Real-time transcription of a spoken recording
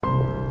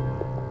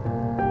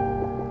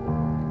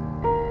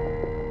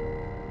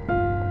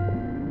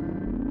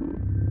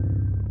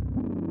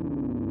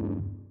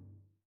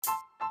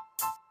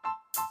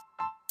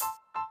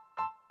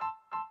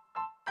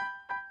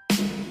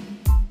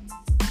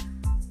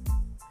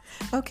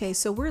Okay,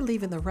 so we're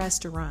leaving the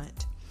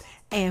restaurant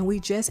and we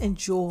just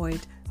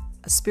enjoyed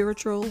a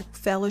spiritual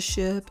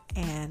fellowship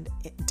and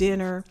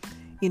dinner,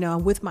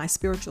 with my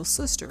spiritual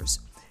sisters.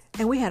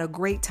 And we had a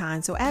great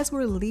time. So as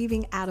we're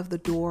leaving out of the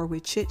door, we're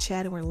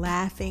chit-chatting, we're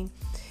laughing.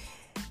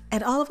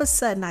 And all of a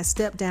sudden, I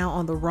stepped down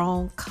on the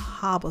wrong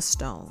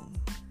cobblestone.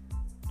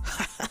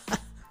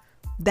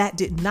 That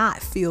did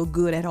not feel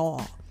good at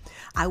all.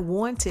 I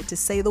wanted to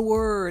say the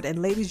word.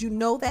 And ladies, you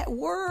know that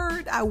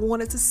word I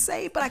wanted to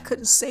say, but I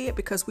couldn't say it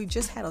because we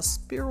just had a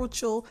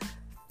spiritual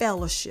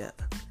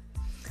fellowship.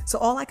 So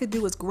all I could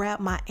do was grab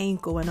my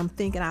ankle, and I'm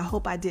thinking, I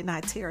hope I did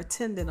not tear a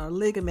tendon or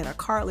ligament or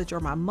cartilage or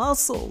my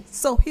muscle.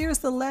 So here's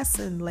the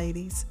lesson,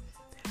 ladies.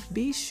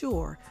 Be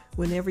sure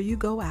whenever you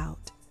go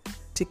out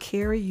to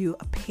carry you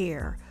a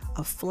pair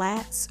of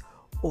flats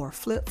or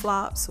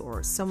flip-flops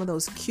or some of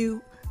those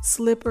cute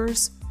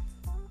slippers,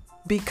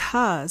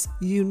 because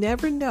you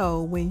never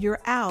know when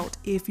you're out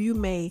if you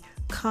may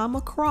come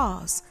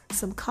across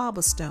some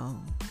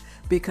cobblestone,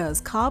 because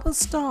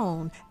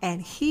cobblestone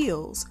and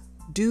heels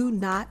do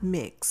not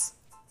mix.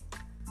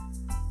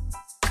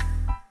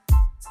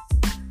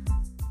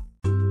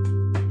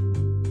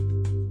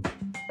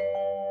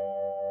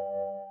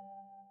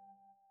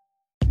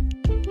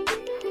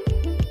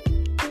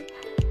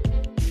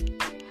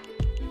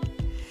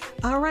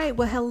 All right.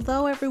 Well,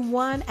 hello,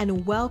 everyone,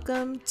 and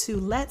welcome to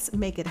Let's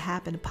Make It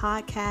Happen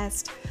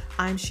podcast.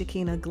 I'm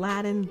Shakina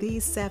Gladden, the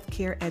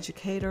self-care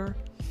educator.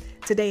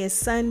 Today is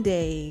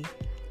Sunday,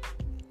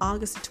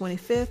 August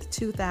 25th,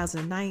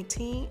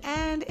 2019,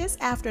 and it's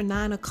after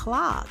 9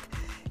 o'clock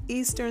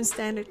Eastern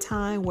Standard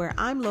Time where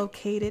I'm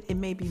located. It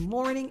may be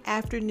morning,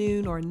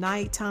 afternoon, or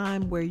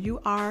nighttime where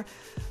you are,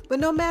 but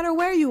no matter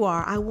where you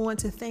are, I want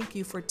to thank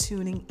you for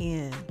tuning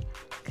in.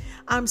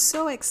 I'm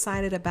so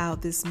excited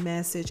about this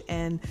message,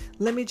 and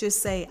let me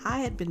just say, I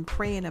had been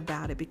praying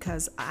about it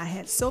because I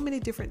had so many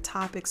different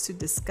topics to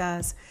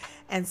discuss,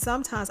 and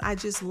sometimes I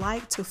just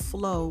like to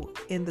flow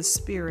in the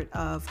spirit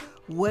of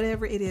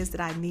whatever it is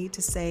that I need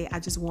to say. I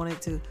just want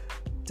it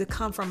to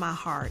come from my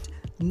heart.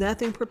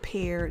 Nothing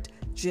prepared,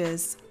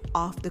 just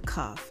off the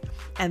cuff.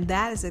 And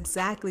that is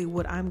exactly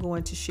what I'm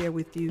going to share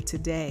with you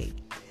today.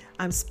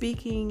 I'm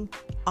speaking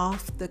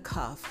off the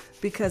cuff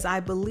because I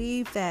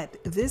believe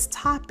that this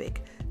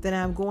topic that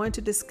I'm going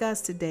to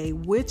discuss today,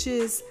 which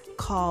is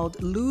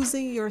called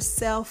losing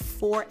yourself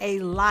for a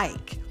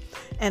like,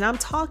 and I'm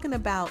talking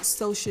about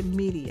social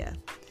media.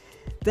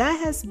 That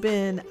has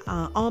been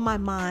on my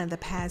mind the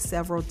past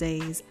several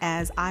days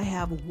as I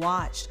have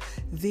watched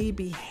the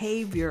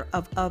behavior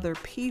of other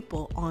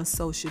people on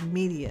social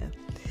media.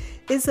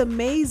 It's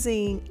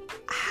amazing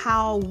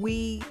how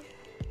we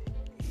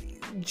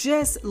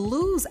just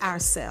lose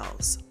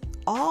ourselves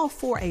all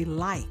for a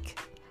like.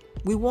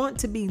 We want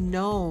to be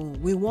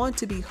known. We want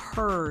to be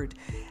heard.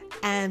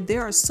 And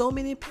there are so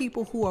many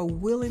people who are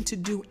willing to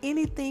do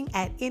anything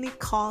at any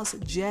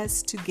cost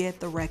just to get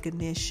the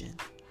recognition.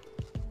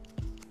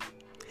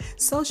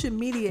 Social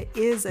media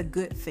is a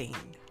good thing.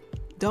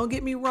 Don't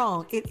get me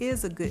wrong. It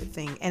is a good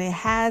thing, and it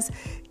has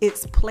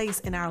its place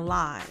in our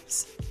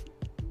lives.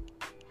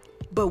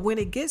 But when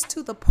it gets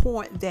to the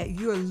point that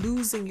you're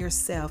losing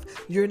yourself,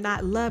 you're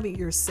not loving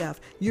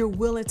yourself, you're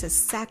willing to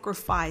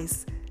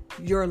sacrifice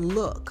your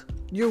look,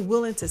 you're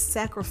willing to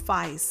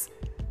sacrifice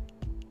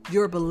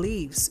your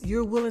beliefs,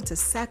 you're willing to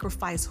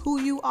sacrifice who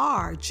you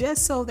are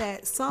just so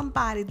that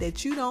somebody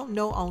that you don't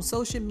know on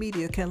social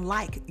media can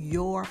like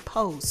your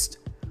post.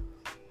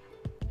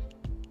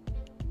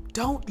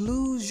 Don't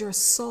lose your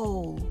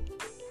soul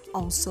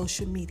on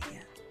social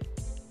media.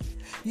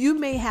 You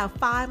may have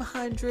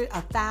 500,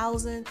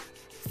 1,000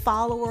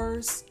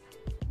 followers,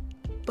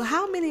 but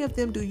how many of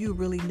them do you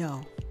really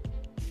know?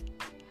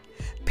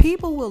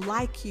 People will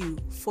like you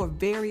for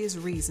various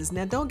reasons.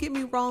 Now, don't get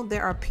me wrong.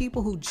 There are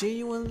people who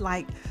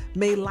genuinely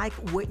may like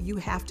what you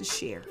have to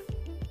share.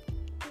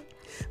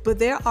 But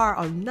there are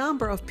a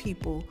number of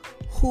people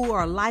who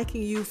are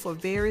liking you for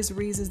various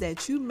reasons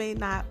that you may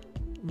not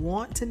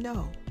want to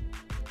know.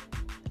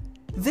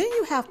 Then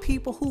you have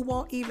people who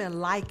won't even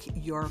like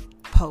your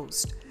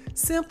post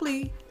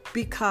simply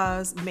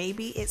because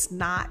maybe it's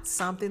not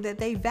something that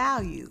they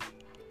value.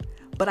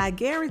 But I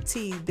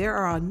guarantee there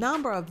are a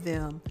number of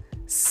them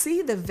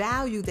see the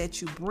value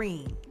that you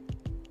bring.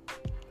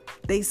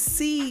 They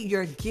see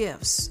your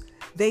gifts.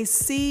 They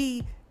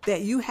see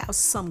that you have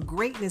some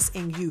greatness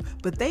in you,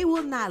 but they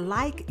will not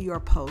like your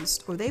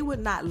post, or they would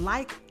not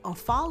like or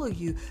follow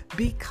you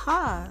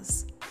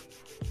because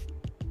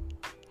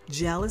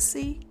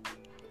jealousy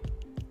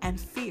and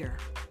fear.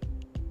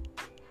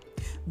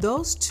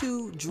 Those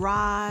two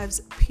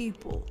drives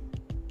people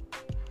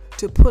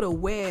to put a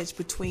wedge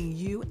between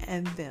you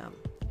and them.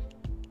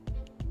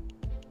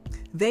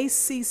 They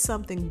see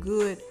something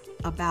good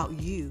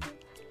about you,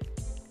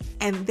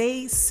 and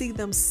they see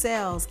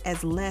themselves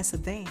as less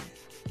than.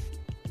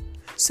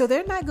 So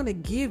they're not going to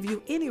give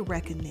you any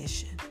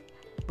recognition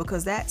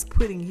because that's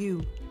putting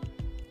you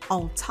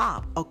on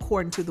top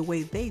according to the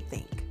way they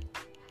think.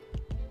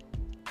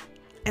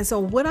 And so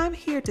what I'm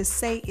here to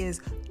say is,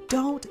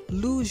 don't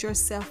lose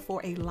yourself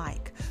for a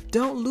like.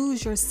 Don't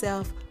lose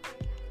yourself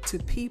to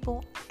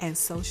people and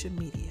social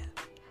media.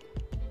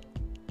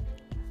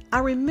 I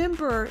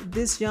remember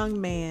this young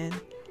man.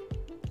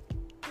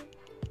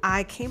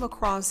 I came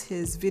across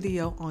his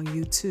video on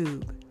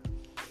YouTube,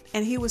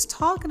 and he was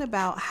talking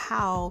about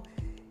how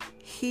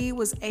he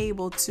was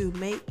able to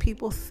make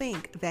people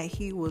think that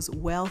he was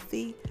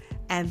wealthy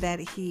and that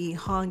he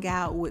hung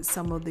out with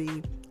some of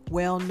the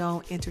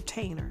well-known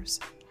entertainers.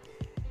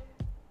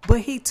 But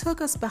he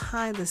took us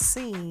behind the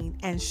scene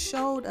and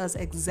showed us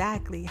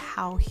exactly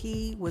how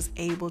he was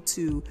able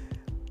to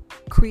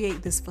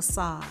create this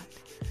facade.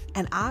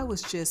 And I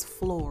was just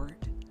floored.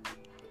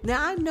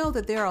 Now, I know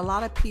that there are a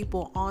lot of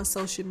people on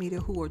social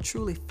media who are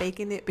truly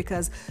faking it,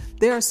 because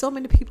there are so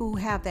many people who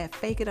have that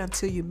fake it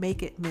until you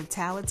make it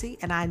mentality.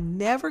 And I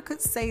never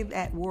could say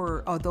that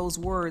word or those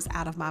words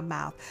out of my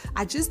mouth.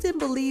 I just didn't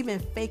believe in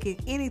faking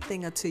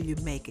anything until you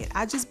make it.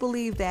 I just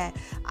believe that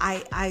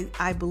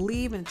I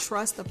believe and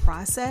trust the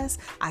process.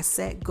 I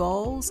set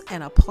goals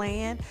and a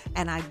plan,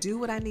 and I do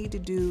what I need to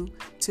do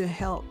to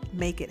help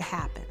make it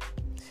happen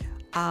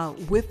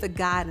with the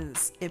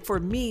guidance, and for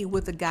me,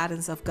 with the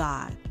guidance of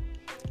God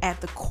at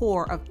the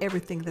core of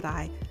everything that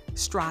I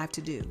strive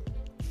to do.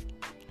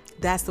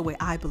 That's the way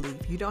I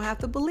believe. You don't have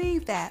to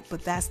believe that,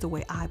 but that's the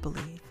way I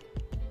believe.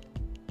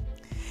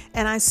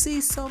 And I see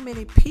so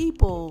many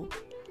people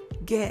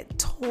get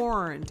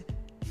torn.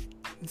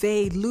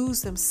 They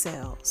lose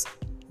themselves.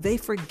 They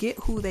forget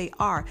who they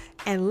are.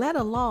 And let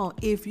alone,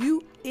 if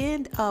you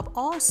end up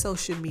on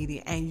social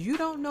media and you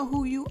don't know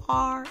who you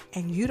are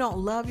and you don't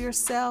love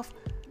yourself,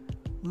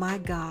 my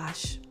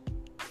gosh,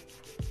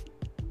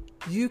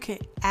 you can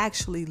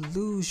actually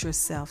lose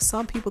yourself.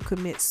 Some people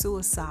commit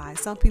suicide.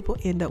 Some people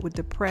end up with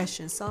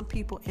depression. Some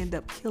people end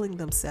up killing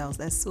themselves.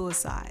 That's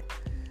suicide.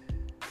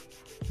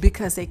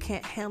 Because they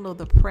can't handle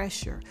the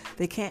pressure.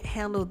 They can't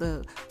handle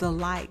the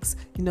likes.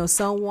 You know,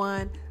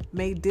 someone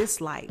may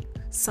dislike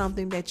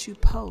something that you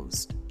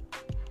post.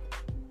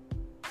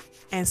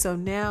 And so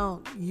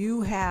now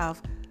you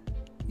have,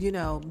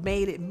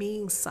 made it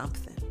mean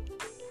something.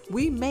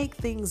 We make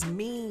things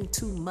mean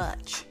too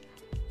much.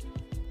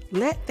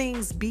 Let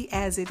things be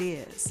as it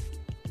is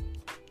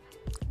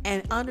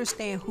and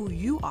understand who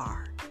you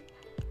are.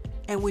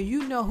 And when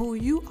you know who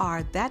you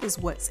are, that is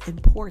what's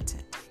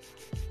important.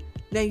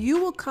 Now, you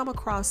will come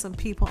across some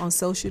people on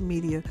social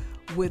media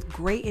with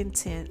great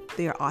intent.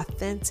 They're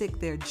authentic,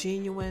 they're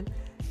genuine,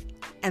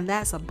 and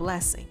that's a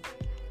blessing.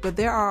 But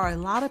there are a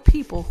lot of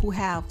people who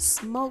have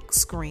smoke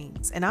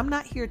screens, and I'm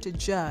not here to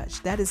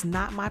judge. That is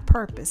not my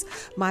purpose.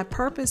 My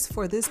purpose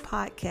for this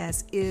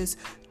podcast is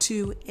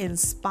to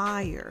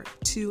inspire,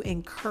 to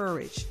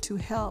encourage, to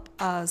help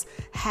us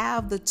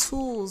have the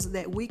tools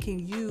that we can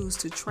use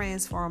to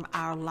transform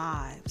our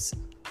lives.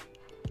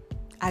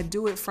 I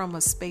do it from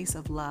a space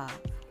of love.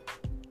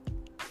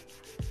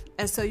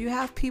 And so you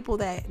have people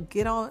that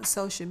get on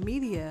social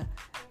media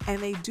and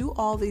they do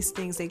all these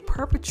things. They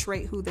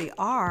perpetrate who they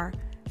are.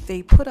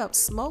 They put up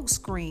smoke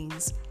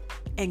screens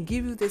and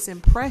give you this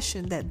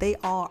impression that they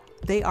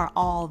are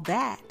all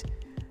that.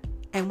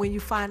 And when you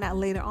find out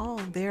later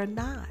on, they're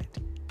not.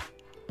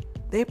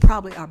 They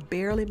probably are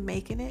barely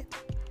making it,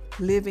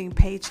 living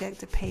paycheck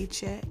to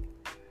paycheck.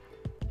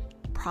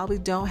 Probably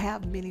don't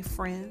have many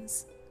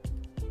friends.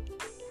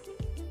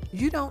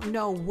 You don't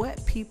know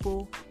what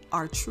people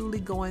are truly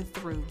going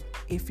through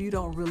if you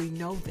don't really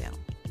know them.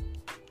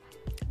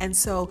 And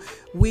so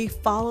we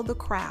follow the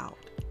crowd.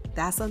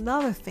 That's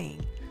another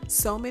thing.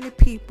 So many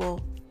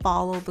people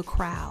follow the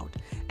crowd.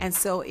 And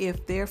so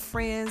if their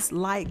friends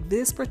like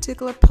this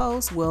particular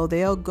post, well,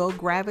 they'll go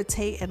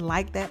gravitate and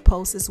like that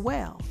post as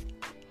well.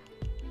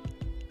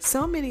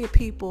 So many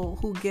people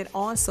who get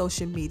on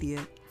social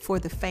media for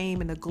the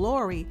fame and the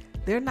glory,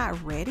 they're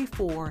not ready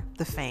for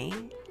the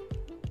fame.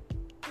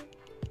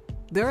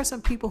 There are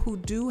some people who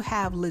do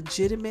have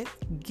legitimate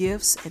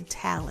gifts and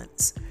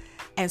talents,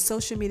 and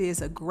social media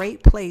is a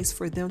great place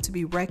for them to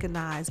be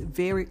recognized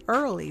very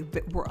early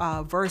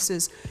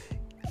versus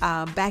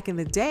back in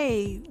the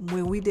day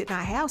when we did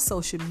not have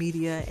social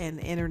media and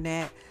the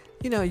internet.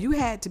 You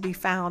had to be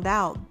found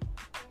out,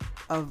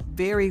 a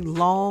very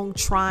long,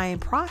 trying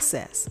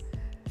process.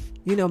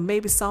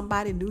 Maybe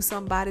somebody knew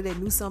somebody that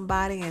knew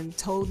somebody and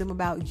told them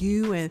about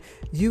you, and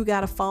you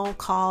got a phone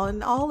call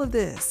and all of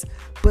this.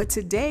 But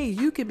today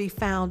you can be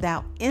found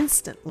out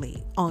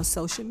instantly on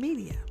social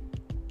media.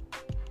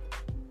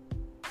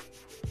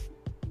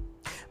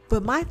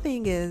 But my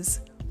thing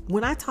is,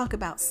 when I talk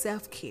about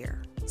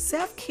self-care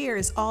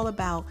is all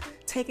about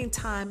taking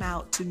time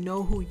out to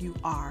know who you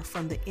are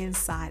from the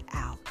inside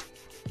out.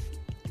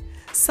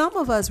 Some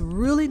of us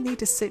really need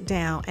to sit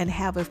down and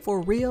have a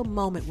for real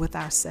moment with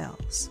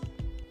ourselves.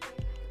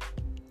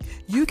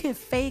 You can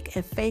fake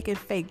and fake and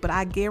fake, but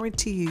I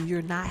guarantee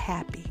you're not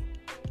happy.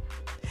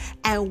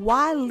 And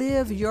why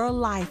live your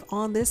life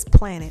on this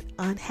planet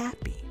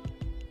unhappy?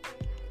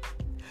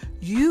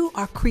 You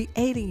are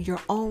creating your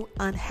own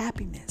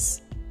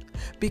unhappiness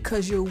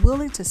because you're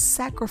willing to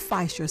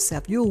sacrifice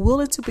yourself. You're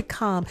willing to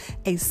become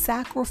a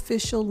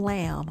sacrificial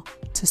lamb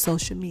to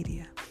social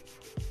media.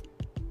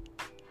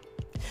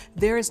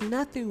 There is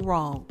nothing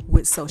wrong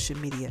with social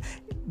media.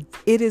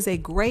 It is a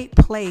great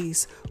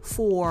place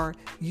for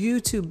you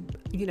to,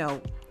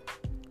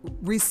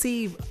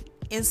 receive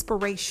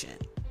inspiration.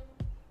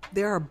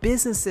 There are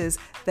businesses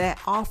that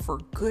offer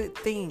good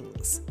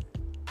things.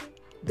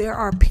 There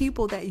are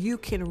people that you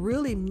can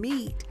really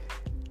meet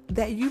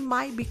that you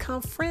might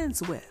become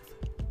friends with.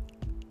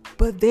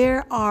 But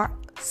there are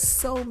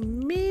so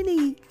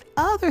many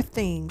other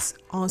things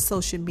on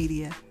social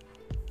media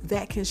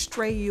that can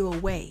stray you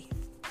away.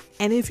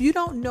 And if you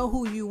don't know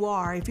who you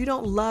are, if you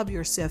don't love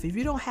yourself, if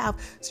you don't have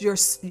your,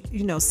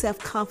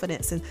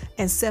 self-confidence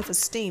and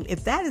self-esteem,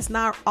 if that is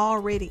not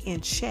already in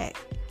check,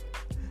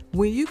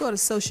 when you go to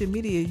social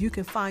media, you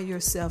can find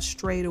yourself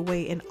strayed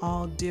away in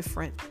all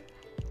different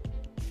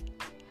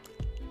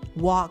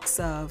walks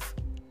of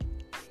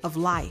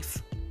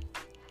life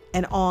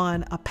and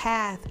on a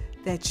path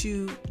that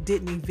you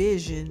didn't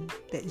envision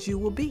that you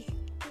will be.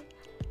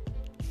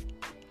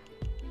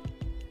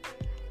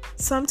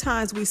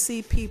 Sometimes we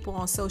see people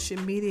on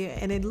social media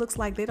and it looks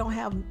like they don't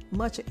have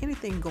much of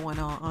anything going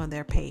on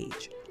their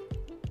page.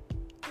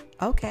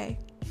 Okay.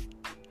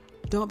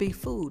 Don't be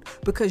fooled,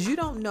 because you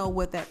don't know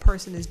what that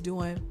person is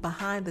doing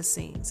behind the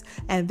scenes.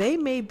 And they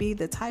may be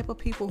the type of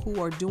people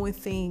who are doing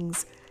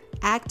things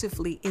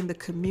actively in the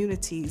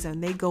communities,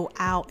 and they go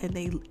out and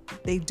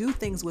they do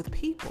things with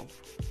people,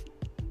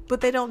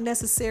 but they don't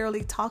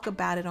necessarily talk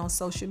about it on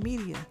social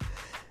media.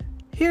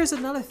 Here's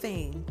another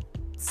thing.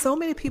 So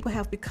many people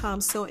have become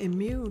so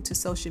immune to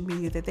social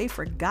media that they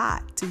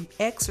forgot to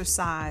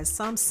exercise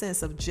some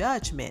sense of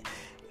judgment.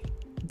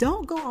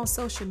 Don't go on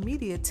social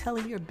media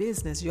telling your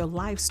business, your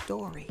life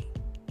story.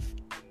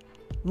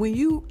 When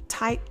you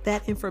type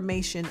that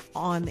information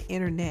on the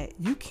internet,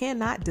 you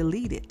cannot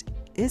delete it.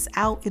 It's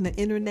out in the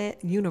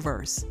internet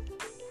universe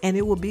and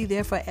it will be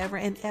there forever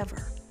and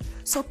ever.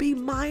 So be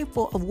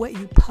mindful of what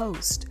you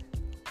post.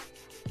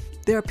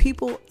 There are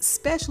people,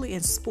 especially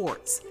in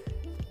sports,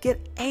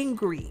 get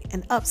angry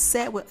and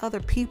upset with other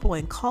people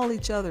and call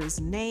each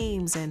other's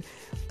names and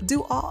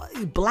do all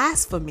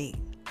blasphemy.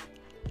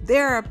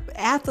 There are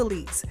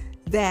athletes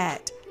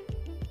that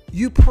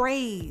you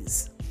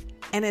praise,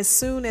 and as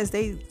soon as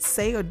they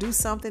say or do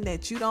something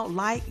that you don't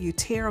like, you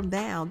tear them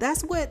down.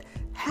 That's what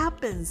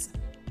happens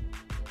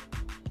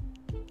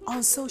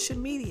on social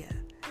media.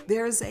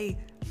 There's a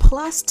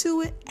plus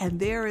to it and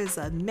there is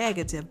a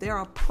negative. There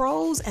are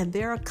pros and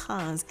there are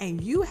cons,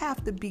 and you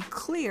have to be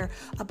clear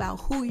about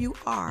who you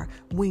are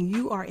when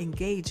you are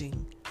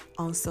engaging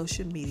on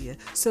social media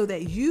so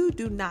that you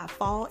do not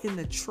fall in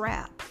the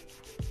trap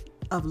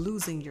of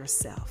losing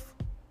yourself.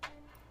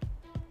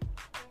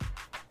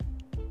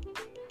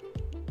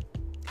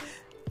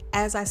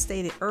 As I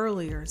stated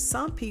earlier,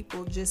 some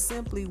people just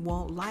simply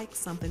won't like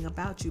something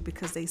about you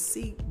because they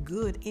see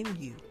good in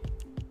you.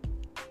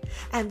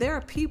 And there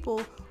are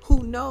people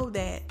who know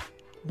that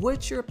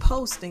what you're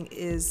posting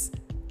is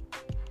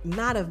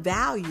not of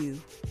value,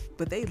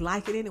 but they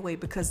like it anyway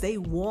because they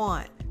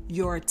want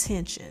your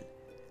attention.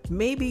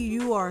 Maybe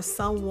you are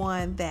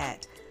someone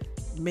that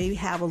maybe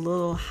have a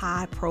little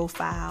high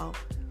profile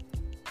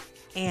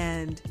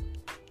and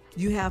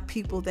you have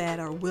people that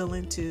are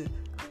willing to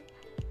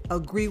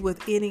agree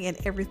with any and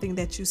everything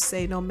that you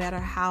say, no matter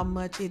how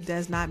much it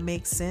does not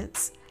make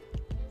sense.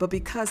 But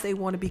because they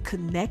want to be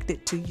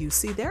connected to you.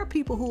 See, there are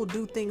people who will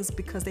do things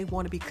because they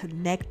want to be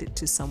connected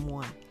to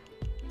someone.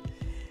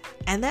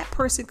 And that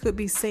person could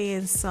be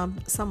saying some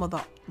of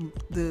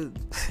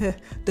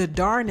the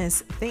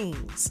darnest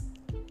things.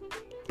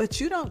 But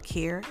you don't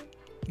care.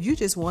 You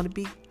just want to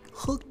be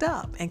hooked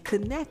up and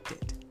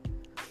connected.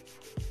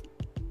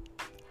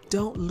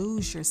 Don't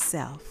lose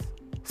yourself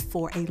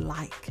for a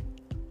like.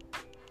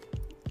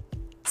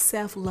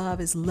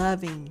 Self-love is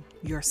loving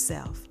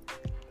yourself.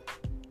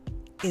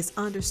 It's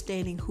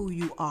understanding who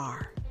you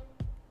are.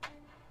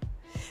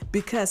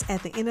 Because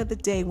at the end of the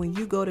day, when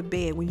you go to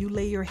bed, when you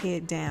lay your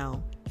head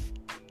down,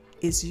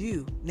 it's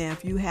you. Now,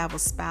 if you have a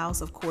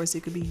spouse, of course,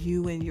 it could be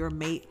you and your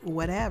mate,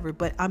 whatever.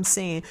 But I'm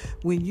saying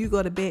when you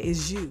go to bed,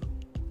 it's you.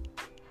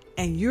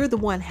 And you're the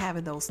one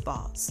having those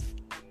thoughts.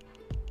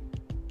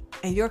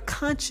 And your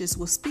conscience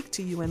will speak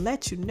to you and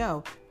let you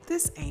know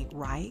this ain't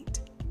right.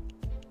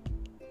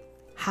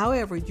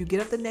 However, you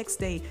get up the next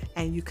day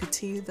and you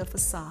continue the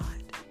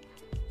facade.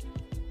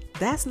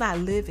 That's not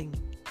living.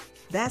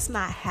 That's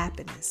not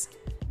happiness.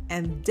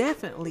 And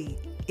definitely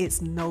it's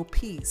no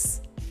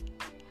peace.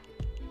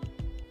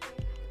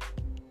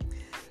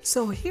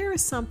 So here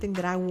is something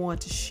that I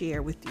want to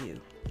share with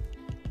you.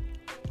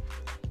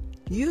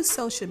 Use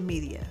social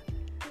media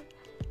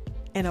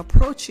and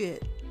approach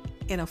it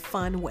in a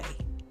fun way.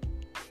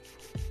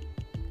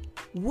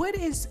 What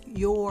is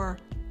your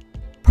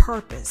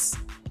purpose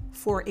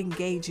for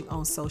engaging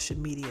on social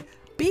media?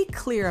 Be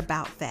clear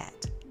about that.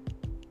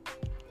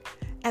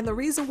 And the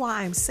reason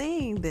why I'm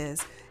saying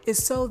this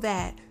is so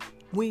that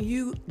when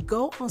you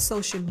go on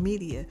social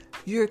media,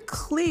 you're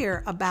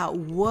clear about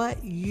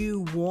what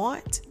you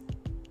want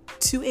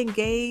to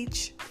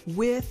engage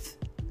with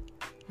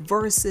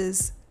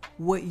versus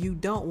what you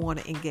don't want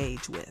to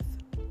engage with.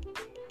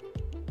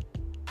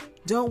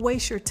 Don't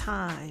waste your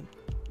time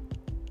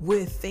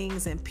with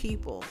things and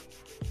people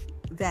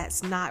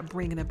that's not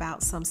bringing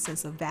about some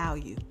sense of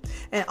value.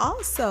 And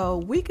also,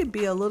 we could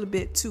be a little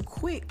bit too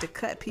quick to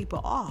cut people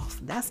off.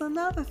 That's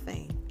another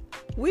thing.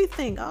 We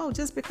think, oh,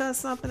 just because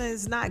something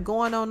is not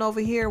going on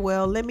over here,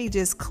 well, let me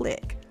just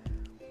click.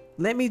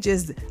 Let me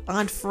just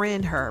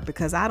unfriend her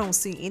because I don't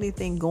see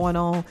anything going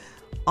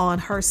on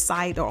her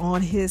site or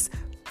on his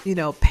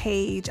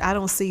page. I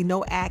don't see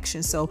no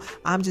action, so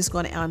I'm just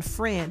going to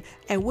unfriend.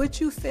 And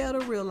what you fail to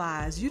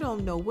realize, you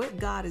don't know what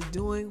God is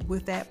doing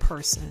with that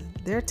person.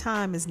 Their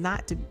time is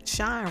not to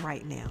shine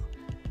right now.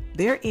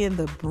 They're in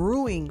the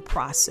brewing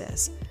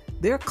process.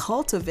 They're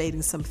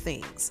cultivating some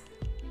things.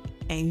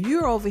 And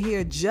you're over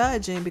here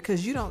judging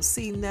because you don't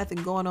see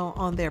nothing going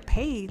on their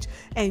page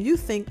and you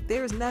think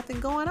there's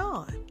nothing going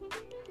on.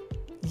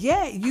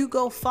 Yet you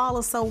go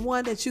follow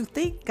someone that you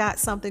think got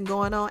something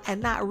going on and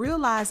not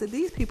realize that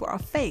these people are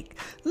fake.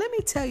 Let me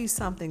tell you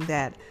something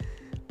that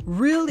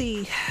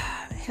really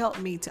helped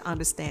me to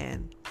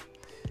understand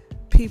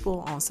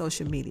people on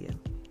social media.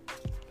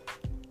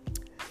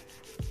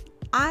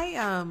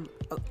 I'm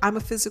a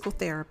physical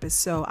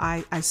therapist, so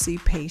I see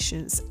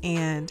patients,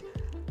 and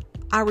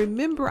I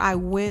remember I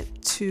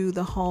went to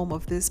the home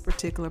of this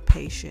particular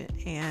patient,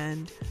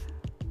 and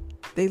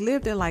they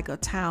lived in like a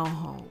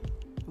townhome.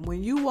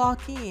 When you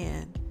walk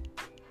in,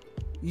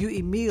 you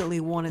immediately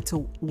wanted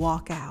to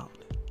walk out.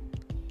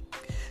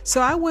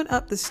 So I went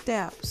up the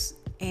steps,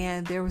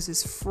 and there was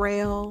this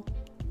frail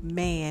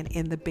man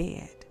in the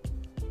bed.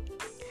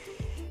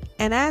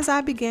 And as I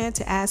began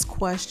to ask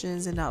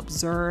questions and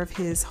observe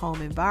his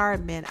home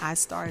environment, I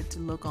started to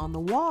look on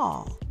the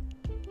wall.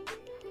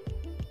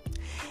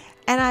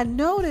 And I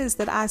noticed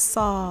that I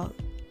saw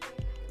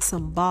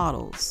some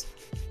bottles.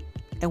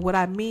 And what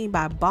I mean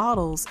by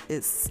bottles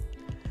is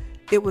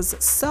it was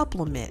a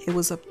supplement. It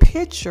was a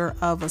picture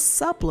of a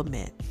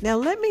supplement. Now,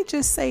 let me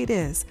just say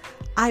this.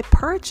 I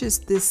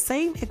purchased this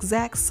same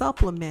exact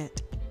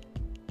supplement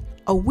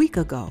a week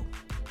ago.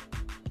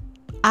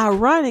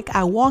 Ironic,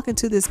 I walk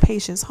into this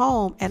patient's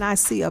home and I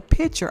see a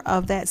picture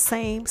of that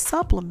same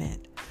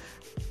supplement.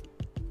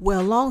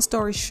 Well, long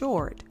story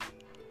short,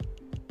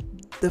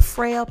 the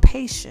frail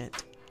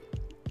patient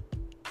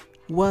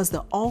was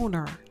the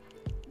owner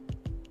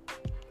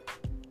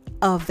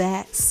of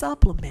that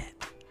supplement.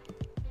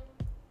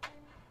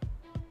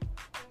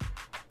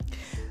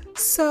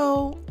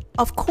 So,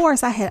 of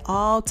course, I had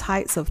all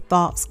types of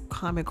thoughts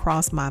come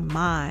across my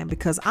mind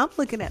because I'm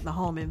looking at the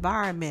home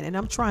environment and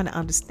I'm trying to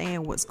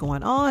understand what's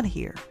going on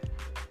here.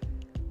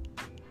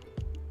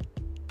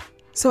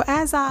 So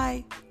as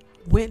I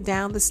went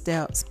down the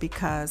steps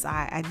because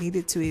I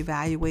needed to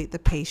evaluate the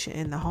patient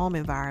in the home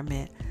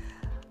environment,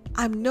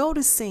 I'm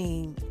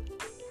noticing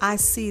I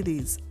see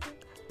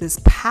this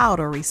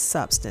powdery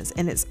substance,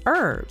 and it's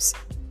herbs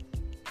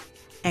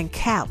and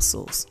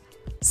capsules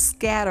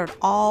scattered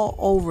all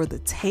over the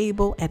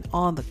table and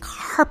on the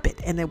carpet,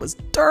 and it was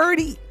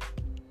dirty.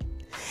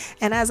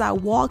 And as I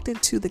walked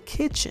into the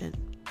kitchen,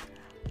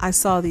 I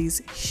saw these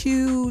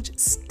huge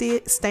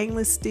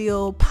stainless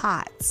steel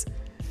pots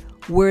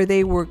where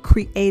they were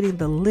creating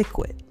the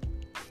liquid.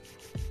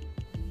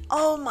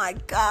 Oh my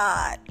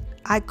God.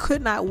 I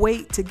could not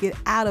wait to get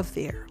out of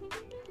there.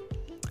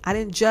 I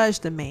didn't judge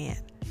the man,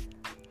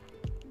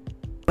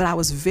 but I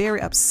was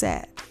very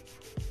upset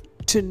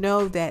to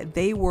know that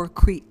they were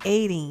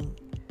creating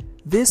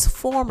this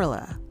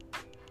formula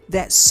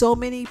that so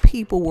many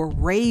people were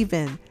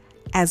raving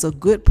as a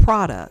good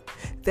product,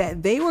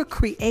 that they were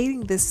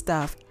creating this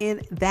stuff in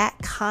that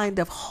kind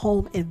of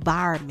home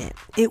environment.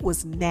 It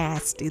was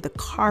nasty. The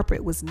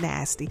carpet was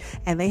nasty,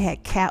 and they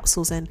had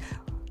capsules and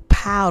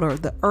powder,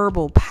 the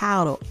herbal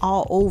powder,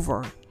 all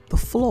over the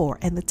floor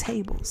and the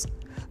tables.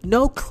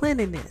 No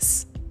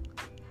cleanliness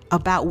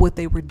about what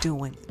they were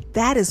doing.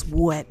 That is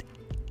what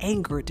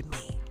angered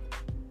me.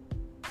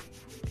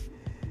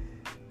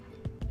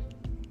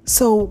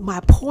 So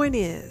my point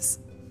is,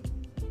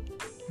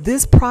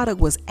 this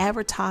product was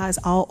advertised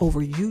all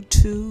over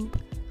YouTube,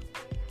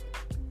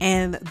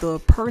 and the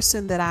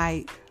person that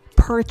I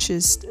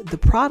purchased the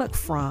product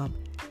from,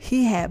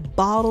 he had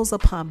bottles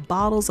upon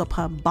bottles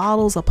upon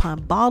bottles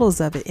upon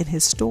bottles of it in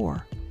his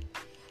store.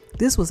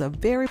 This was a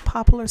very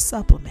popular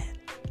supplement.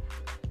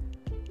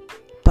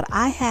 But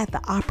I had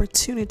the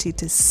opportunity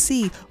to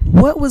see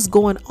what was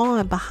going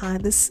on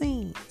behind the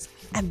scenes.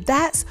 And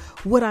that's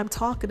what I'm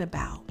talking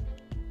about.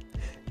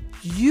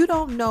 You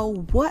don't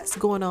know what's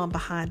going on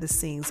behind the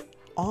scenes.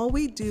 All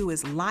we do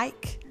is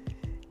like,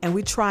 and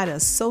we try to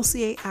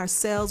associate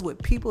ourselves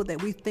with people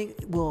that we think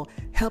will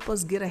help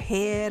us get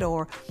ahead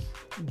or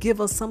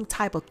give us some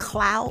type of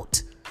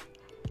clout.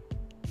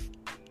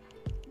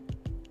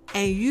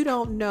 And you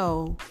don't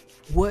know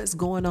what's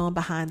going on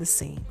behind the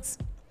scenes.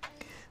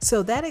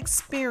 So that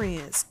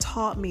experience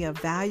taught me a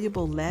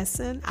valuable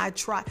lesson. I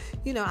try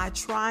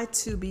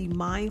to be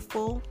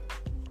mindful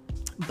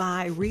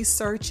by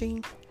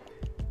researching.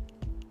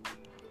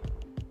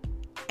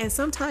 And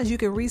sometimes you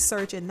can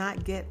research and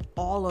not get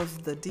all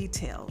of the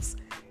details.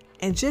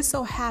 And just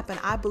so happened,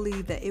 I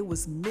believe that it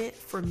was meant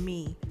for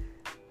me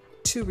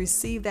to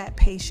receive that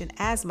patient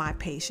as my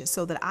patient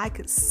so that I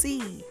could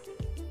see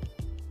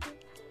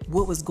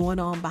what was going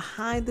on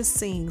behind the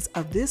scenes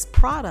of this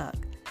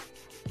product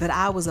that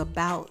I was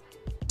about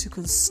to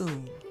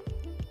consume.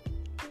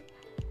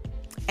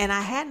 And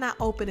I had not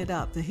opened it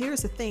up. Now,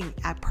 here's the thing.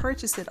 I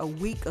purchased it a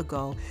week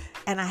ago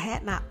and I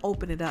had not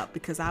opened it up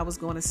because I was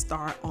going to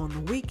start on the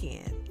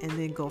weekend and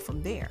then go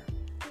from there.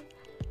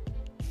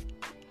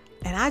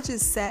 And I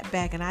just sat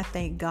back and I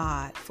thank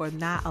God for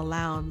not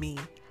allowing me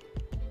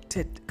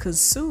to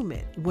consume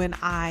it when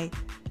I,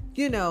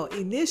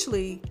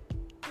 initially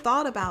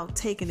thought about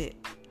taking it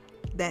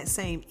that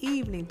same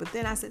evening. But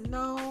then I said,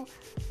 no,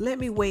 let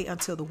me wait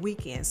until the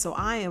weekend. So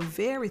I am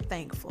very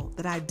thankful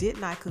that I did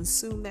not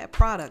consume that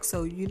product.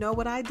 So you know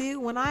what I did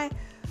when I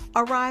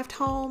arrived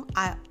home?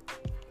 I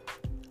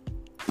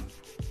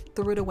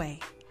threw it away.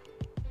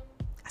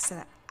 I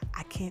said,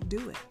 I can't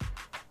do it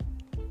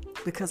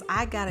because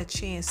I got a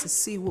chance to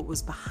see what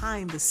was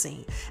behind the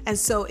scene. And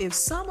so if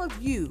some of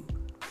you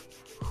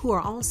who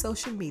are on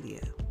social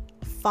media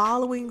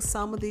following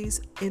some of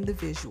these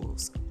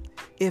individuals,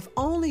 if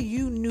only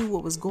you knew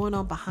what was going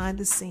on behind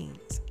the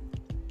scenes,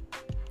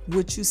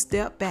 would you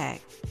step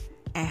back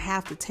and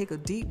have to take a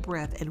deep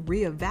breath and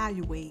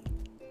reevaluate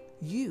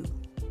you?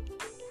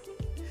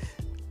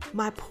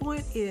 My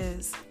point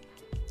is,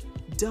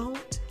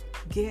 don't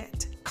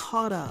get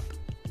caught up.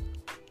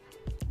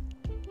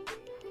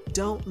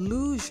 Don't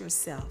lose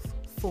yourself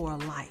for a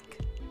like.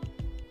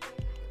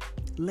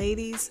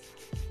 Ladies,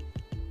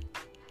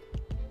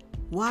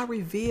 why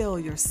reveal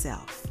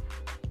yourself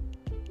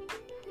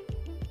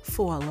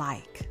for a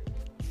like?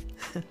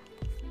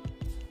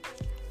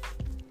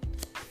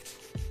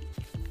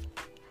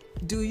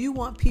 Do you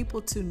want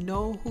people to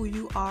know who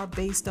you are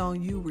based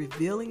on you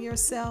revealing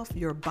yourself,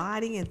 your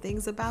body and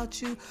things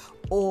about you,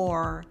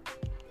 or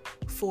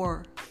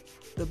for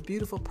the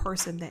beautiful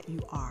person that you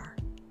are,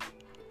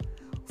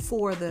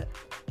 for the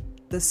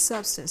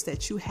substance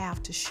that you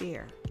have to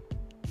share,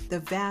 the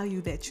value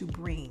that you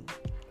bring?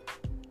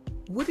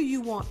 What do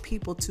you want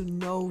people to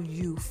know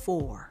you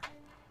for?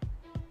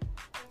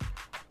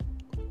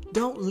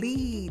 Don't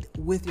lead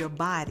with your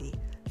body.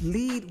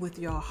 Lead with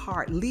your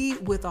heart.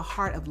 Lead with a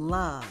heart of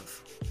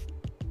love.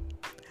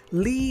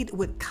 Lead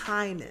with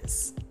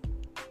kindness.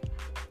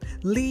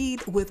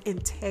 Lead with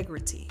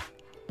integrity.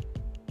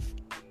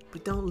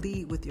 But don't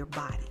lead with your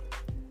body.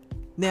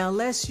 Now,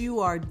 unless you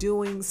are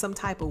doing some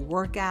type of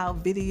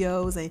workout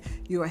videos and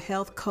you're a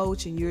health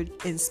coach and you're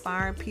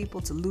inspiring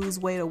people to lose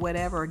weight or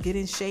whatever, or get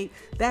in shape,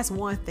 that's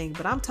one thing.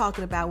 But I'm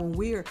talking about when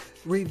we're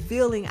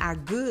revealing our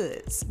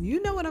goods.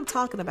 You know what I'm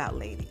talking about,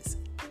 ladies.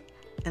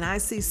 And I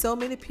see so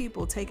many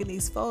people taking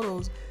these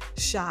photos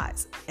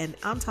shots, and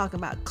I'm talking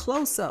about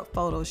close-up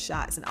photo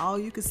shots, and all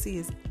you can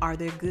see are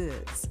their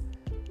goods.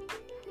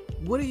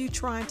 What are you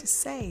trying to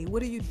say?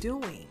 What are you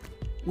doing?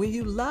 When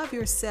you love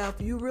yourself,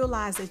 you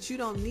realize that you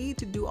don't need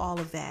to do all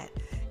of that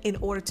in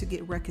order to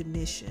get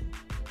recognition,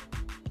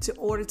 in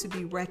order to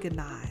be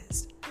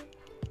recognized.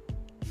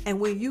 And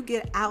when you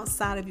get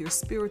outside of your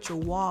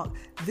spiritual walk,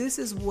 this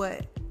is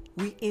what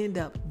we end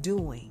up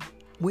doing.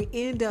 We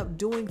end up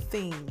doing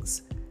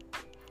things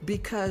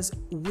because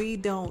we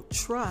don't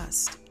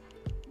trust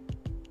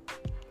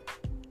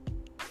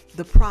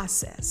the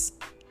process.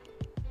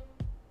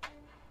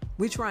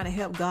 We're trying to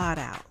help God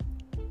out,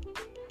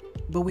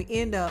 but we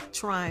end up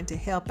trying to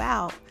help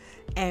out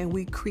and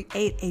we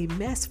create a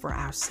mess for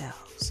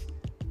ourselves.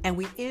 And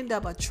we end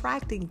up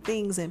attracting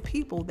things and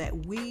people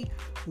that we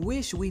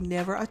wish we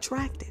never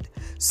attracted.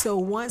 So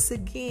once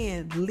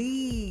again,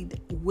 lead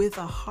with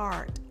a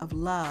heart of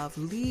love.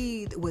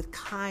 Lead with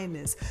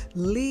kindness.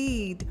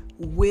 Lead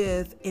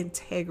with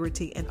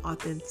integrity and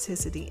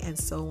authenticity and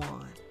so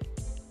on.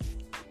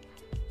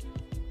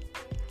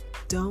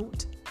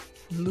 Don't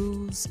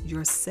lose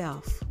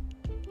yourself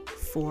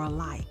for a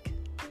like.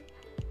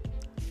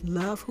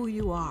 Love who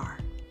you are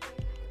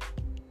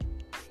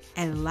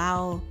and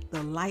allow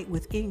the light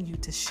within you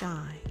to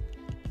shine.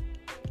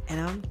 And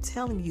I'm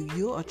telling you,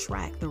 you'll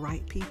attract the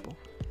right people.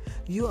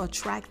 You'll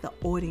attract the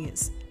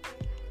audience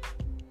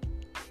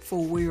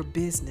for your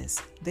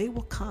business. They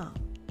will come.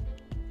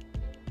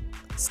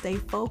 Stay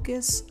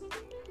focused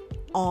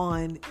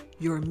on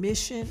your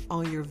mission,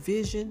 on your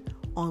vision,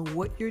 on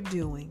what you're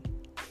doing,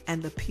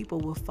 and the people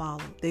will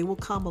follow. They will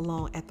come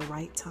along at the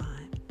right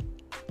time.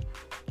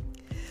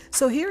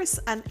 So here's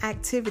an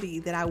activity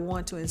that I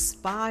want to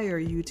inspire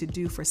you to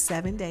do for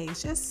 7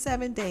 days, just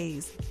 7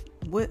 days.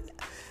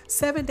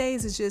 7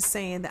 days is just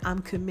saying that I'm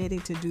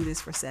committing to do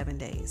this for 7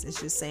 days. It's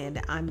just saying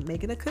that I'm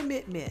making a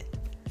commitment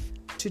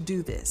to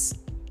do this.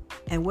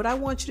 And what I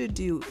want you to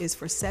do is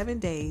for 7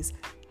 days,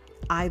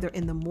 either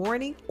in the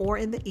morning or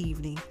in the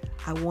evening,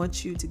 I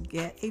want you to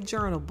get a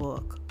journal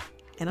book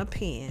and a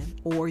pen,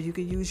 or you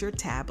can use your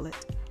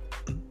tablet.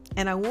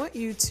 And I want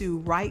you to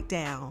write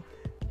down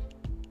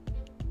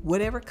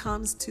whatever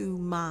comes to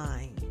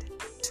mind,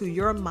 to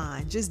your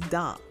mind. Just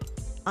dump,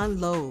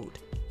 unload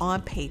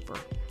on paper.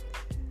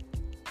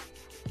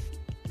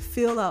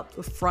 Fill up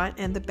the front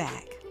and the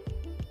back.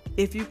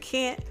 If you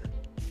can't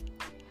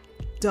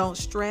Don't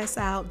stress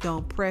out,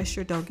 don't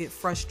pressure, don't get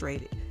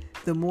frustrated.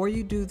 The more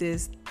you do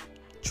this,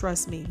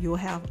 trust me, you'll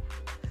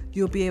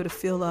be able to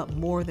fill up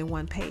more than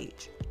one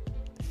page.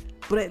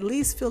 But at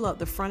least fill up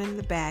the front and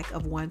the back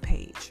of one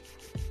page.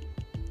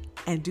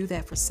 And do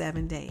that for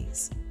 7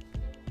 days.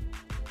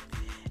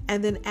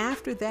 And then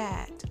after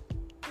that,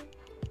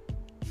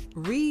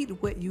 read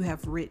what you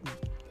have written.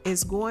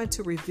 It's going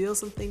to reveal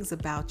some things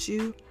about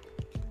you.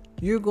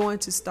 You're going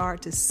to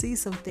start to see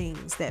some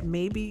things that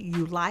maybe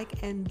you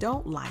like and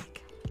don't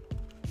like.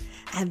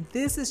 And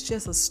this is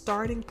just a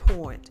starting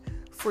point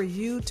for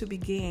you to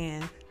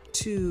begin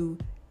to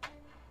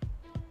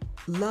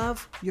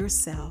love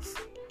yourself,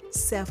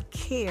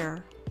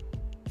 self-care,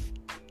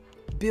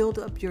 build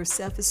up your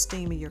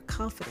self-esteem and your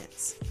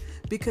confidence,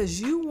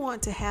 because you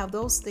want to have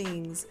those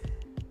things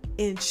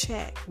in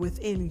check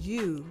within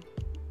you.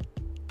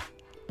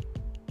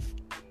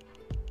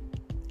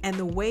 And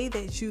the way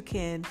that you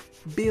can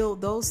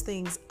build those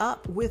things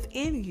up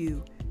within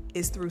you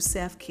is through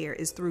self-care,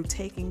 is through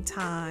taking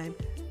time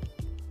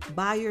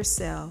by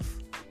yourself,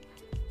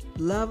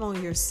 love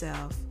on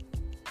yourself,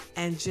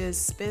 and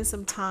just spend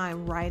some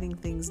time writing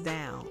things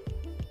down.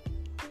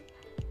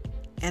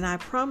 And I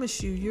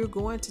promise you, you're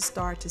going to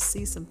start to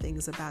see some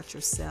things about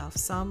yourself.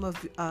 Some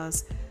of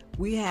us,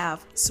 we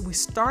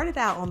started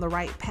out on the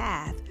right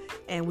path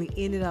and we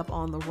ended up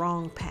on the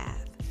wrong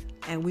path.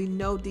 And we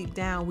know deep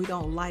down we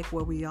don't like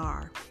where we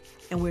are,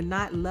 and we're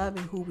not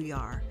loving who we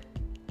are,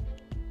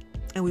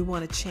 and we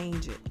want to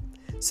change it.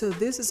 So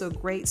this is a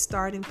great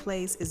starting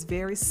place. It's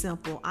very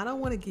simple. I don't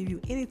want to give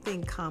you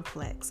anything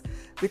complex,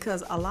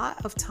 because a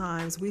lot of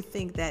times we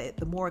think that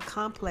the more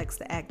complex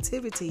the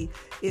activity,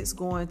 it's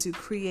going to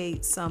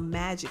create some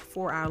magic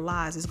for our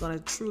lives. It's going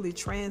to truly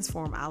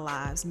transform our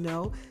lives.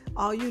 No,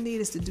 all you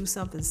need is to do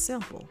something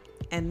simple,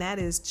 and that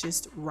is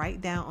just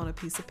write down on a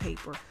piece of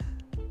paper,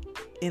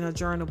 in a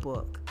journal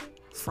book,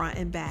 front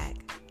and back,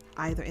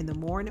 either in the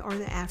morning or in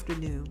the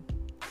afternoon,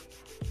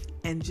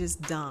 and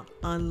just dump,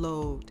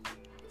 unload,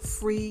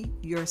 free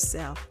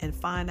yourself, and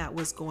find out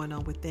what's going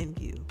on within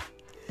you,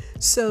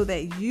 so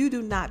that you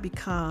do not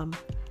become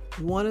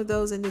one of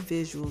those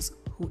individuals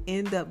who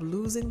end up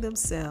losing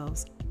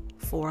themselves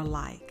for a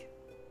like.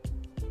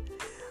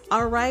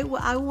 All right.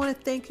 Well, I want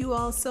to thank you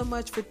all so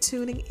much for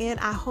tuning in.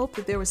 I hope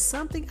that there was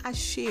something I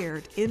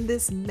shared in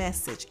this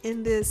message,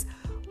 in this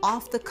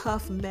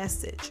off-the-cuff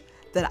message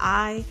that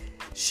I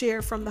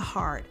share from the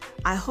heart.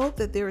 I hope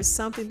that there is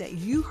something that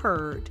you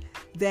heard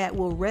that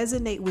will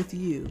resonate with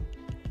you,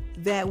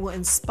 that will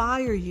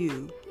inspire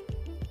you,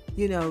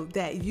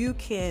 that you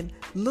can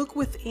look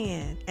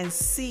within and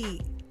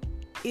see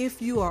if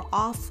you are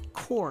off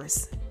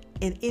course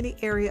in any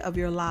area of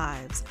your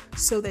lives,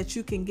 so that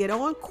you can get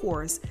on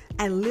course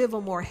and live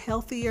a more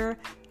healthier,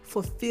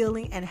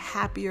 fulfilling, and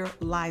happier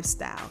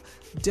lifestyle.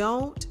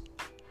 Don't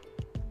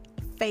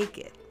fake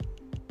it,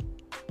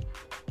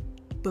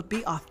 but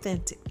be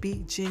authentic,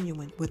 be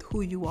genuine with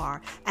who you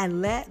are,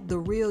 and let the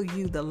real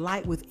you, the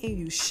light within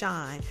you,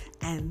 shine,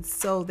 and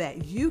so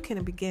that you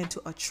can begin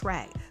to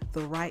attract the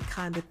right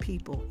kind of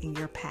people in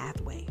your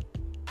pathway.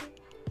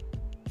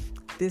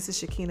 This is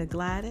Shakina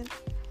Gladden.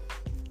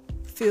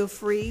 Feel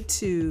free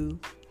to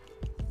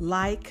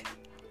like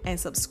and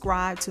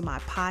subscribe to my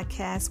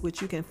podcast,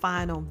 which you can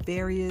find on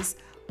various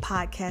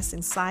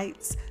podcasting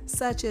sites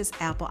such as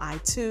Apple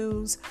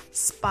iTunes,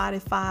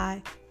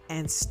 Spotify,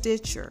 and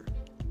Stitcher.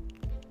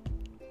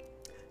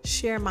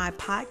 Share my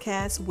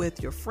podcast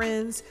with your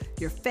friends,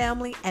 your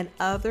family, and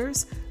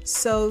others,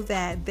 so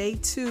that they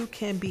too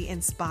can be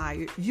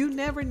inspired. You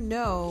never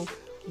know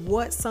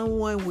what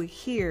someone will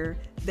hear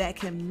that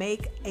can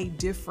make a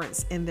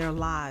difference in their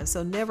lives.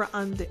 So never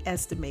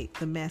underestimate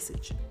the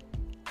message.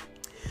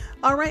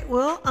 All right.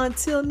 Well,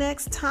 until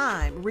next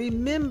time,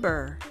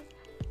 remember,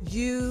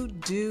 you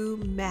do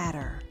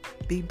matter.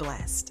 Be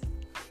blessed.